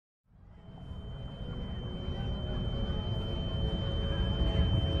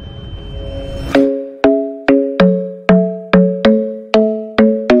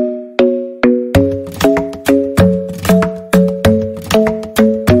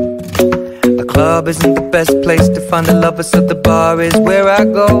club isn't the best place to find a lover, so the bar is where I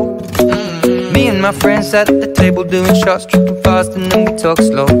go. Me and my friends at the table doing shots, tripping fast, and then we talk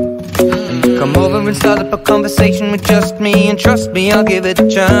slow. And you come over and start up a conversation with just me, and trust me, I'll give it a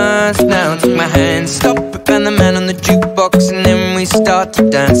chance. Now take my hand, stop it, and the man on the jukebox, and then we start to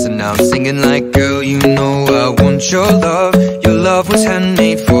dance. And now I'm singing like, girl, you know I want your love. Your love was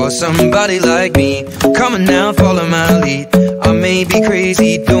handmade for somebody like me. Come on now, follow my lead. I may be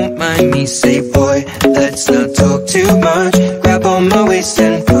crazy, don't mind me. Say, boy, let's not talk too much. Grab on my waist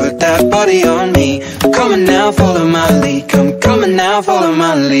and put that body on me. Come on now, follow my lead. Come on now, follow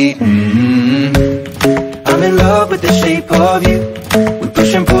my lead. I'm in love with the shape of you. We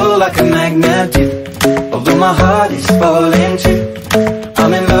push and pull like a magnet do. Although my heart is falling too.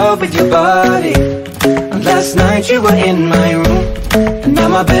 I'm in love with your body. And last night you were in my room, and now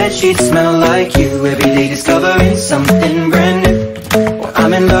my bedsheets smell like you. Every day discovering something brand new. Well,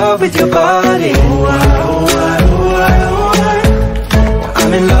 I'm in love with your body.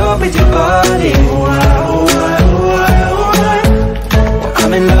 I'm in love with your body.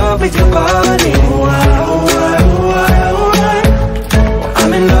 I'm in love with your body.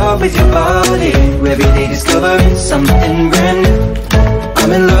 I'm in love with your body. Every day discovering something brand new.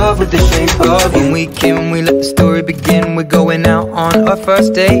 I'm in love with the shape of you. When we came, we let the story begin. We're going out on our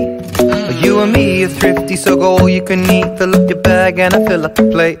first date. You and me are thrifty, so go all you can eat. Fill up your bag and I fill up the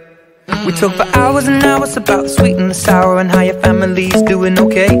plate. We talk for hours and hours about the sweet and the sour, and how your family's doing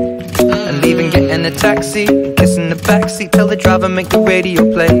okay. And leaving, getting a taxi, kissing the backseat, tell the driver make the radio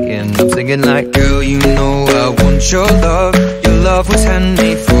play. And I'm singing like, girl, you know I want your love. Your love was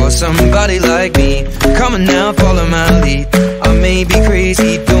handmade for somebody like me. Come on now, follow my lead. I may be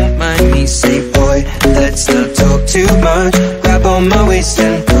crazy, don't mind me. Say, boy, let's not talk too much. Grab on my waist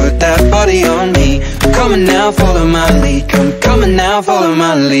and put that body on me. Come on now, follow my lead. Come on now, follow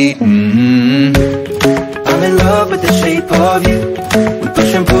my lead. I'm in love with the shape of you. We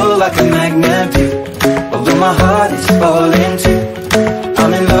push and pull like a magnet do. Although my heart is falling too.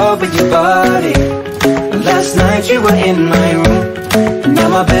 I'm in love with your body. Last night you were in my room, and now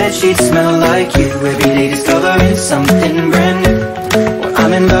my bedsheets smell like you. Every day discovering something brand new. Well,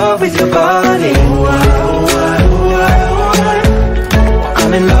 I'm in love with your body.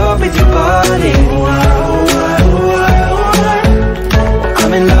 I'm in love with your body.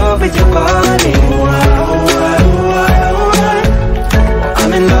 I'm in love with your body.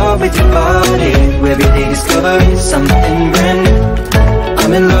 I'm in love with your body. Every day discovering something brand new.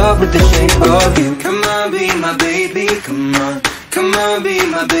 I'm in love with the shape of you. Come on, be my baby, come on. Come on, be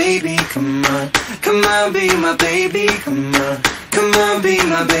my baby, come on. Come on, be my baby, come on. Come on, be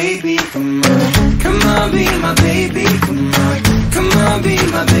my baby, come on. Come on, be my baby, come on. Come on, be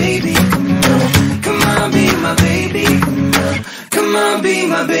my baby, come on. Come on, be my baby, come on. Come on, be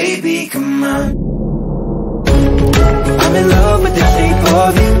my baby, come on. I'm in love with the shape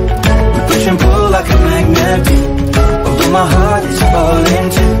of you. We push and pull like a magnet do. Although my heart is falling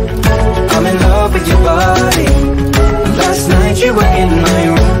too. I'm in love with your body. Last night you were in my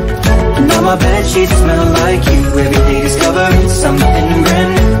room, and now my bedsheets smell like you. Every day discovering something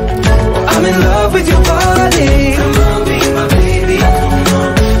brand new. I'm in love with your body.